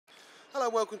Hello,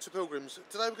 welcome to Pilgrims.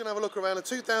 Today we're going to have a look around a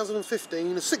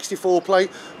 2015 64 plate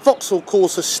Vauxhall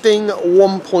Corsa Sting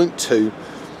 1.2.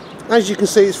 As you can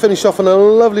see, it's finished off in a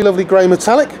lovely grey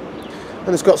metallic, and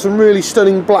it's got some really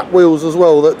stunning black wheels as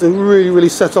well that do really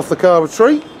set off the car a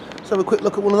treat. Let's have a quick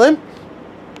look at one of them.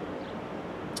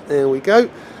 There we go.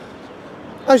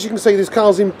 As you can see, this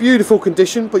car's in beautiful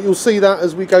condition, but you'll see that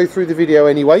as we go through the video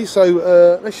anyway.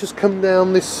 So let's just come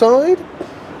down this side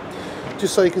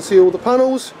just so you can see all the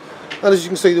panels. And as you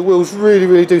can see, the wheels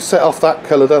really do set off that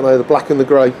colour, don't they? The black and the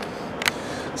grey.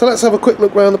 So let's have a quick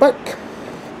look round the back.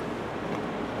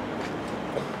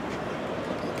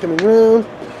 Coming round.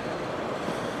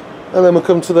 And then we'll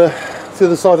come to the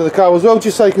side of the car as well,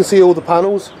 just so you can see all the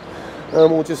panels.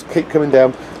 And we'll just keep coming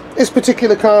down. This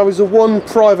particular car is a one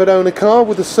private owner car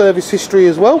with a service history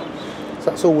as well.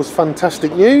 So that's always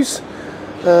fantastic news.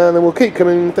 And then we'll keep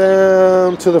coming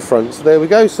down to the front. So there we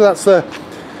go. So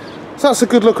that's a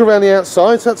good look around the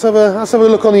outside. So let's have a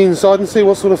look on the inside and see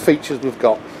what sort of features we've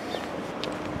got.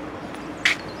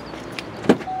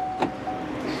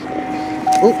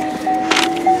 Oh,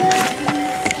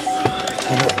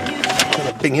 kind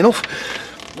of binging off.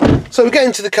 So we get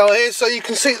into the car here. So you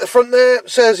can see at the front there, it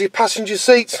says your passenger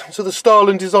seats. So the style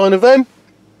and design of them.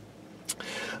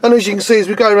 And as you can see, as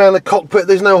we go around the cockpit,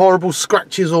 there's no horrible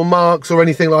scratches or marks or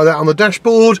anything like that on the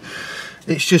dashboard.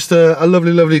 It's just a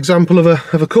lovely example of a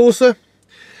Corsa.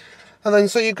 And then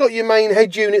so you've got your main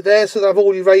head unit there, so they have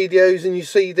all your radios and your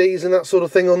CDs and that sort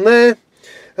of thing on there.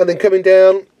 And then coming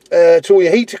down to all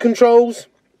your heater controls,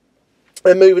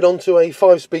 and moving on to a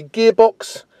 5-speed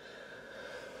gearbox.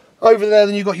 Over there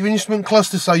then you've got your instrument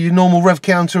cluster, so your normal rev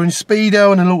counter and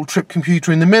speedo, and a little trip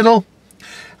computer in the middle.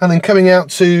 And then coming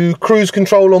out to cruise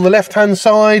control on the left hand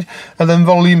side, and then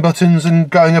volume buttons and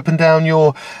going up and down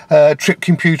your trip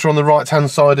computer on the right hand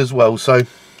side as well. So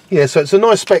yeah, so it's a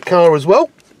nice spec car as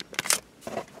well.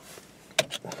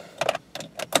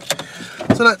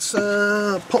 So let's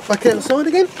pop back outside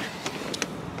again.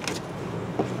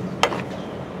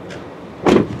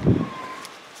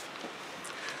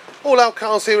 All our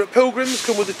cars here at Pilgrims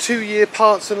come with a 2-year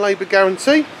parts and labour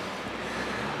guarantee.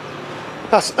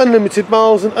 That's unlimited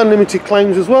miles and unlimited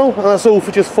claims as well, and that's all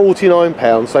for just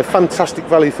 £49, so fantastic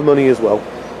value for money as well.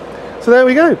 So there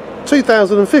we go,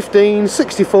 2015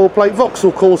 64 plate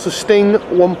Vauxhall Corsa Sting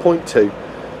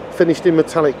 1.2, finished in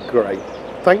metallic grey.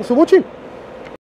 Thanks for watching.